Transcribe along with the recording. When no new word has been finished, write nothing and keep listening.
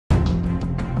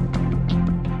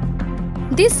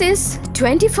This is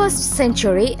 21st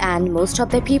century and most of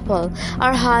the people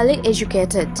are highly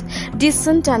educated,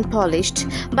 decent and polished,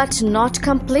 but not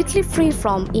completely free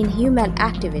from inhuman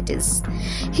activities.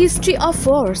 History of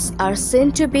wars are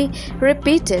seen to be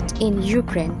repeated in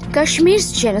Ukraine.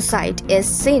 Kashmir's genocide is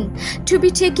seen to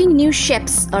be taking new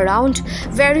shapes around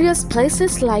various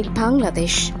places like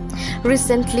Bangladesh.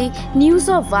 Recently, news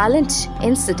of violent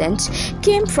incident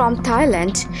came from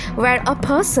Thailand where a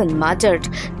person murdered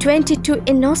 22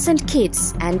 innocent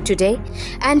kids, and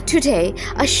today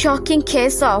a shocking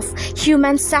case of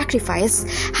human sacrifice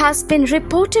has been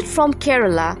reported from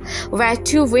Kerala where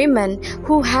two women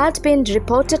who had been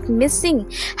reported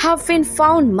missing have been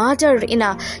found murdered in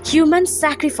a human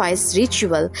sacrifice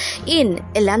ritual in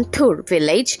Elanthur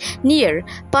village near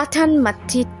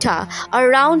Pathanmthitta,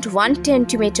 around 110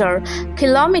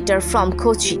 kilometer from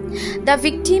Kochi. The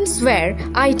victims were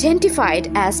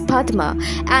identified as Padma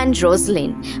and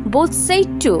Rosalind, both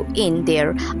said to in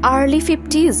their early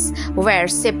 50s, were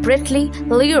separately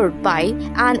lured by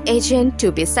an agent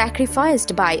to be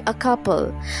sacrificed by a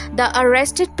couple. The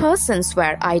arrested persons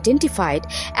were identified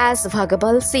as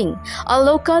Bhagabal Singh, a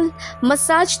local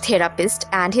massage therapist,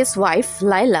 and his wife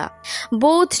Laila,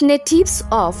 both natives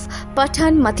of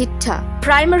Pathanmthitta.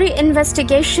 Primary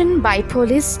investigation by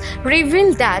police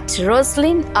revealed that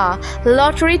Rosalind, a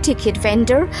lottery ticket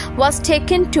vendor, was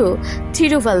taken to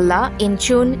Tiruvalla in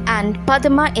June and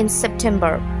Padma in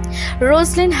September.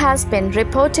 Rosalind has been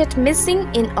reported missing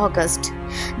in August.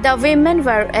 The women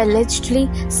were allegedly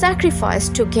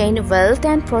sacrificed to gain wealth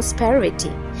and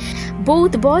prosperity.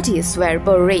 Both bodies were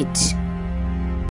buried.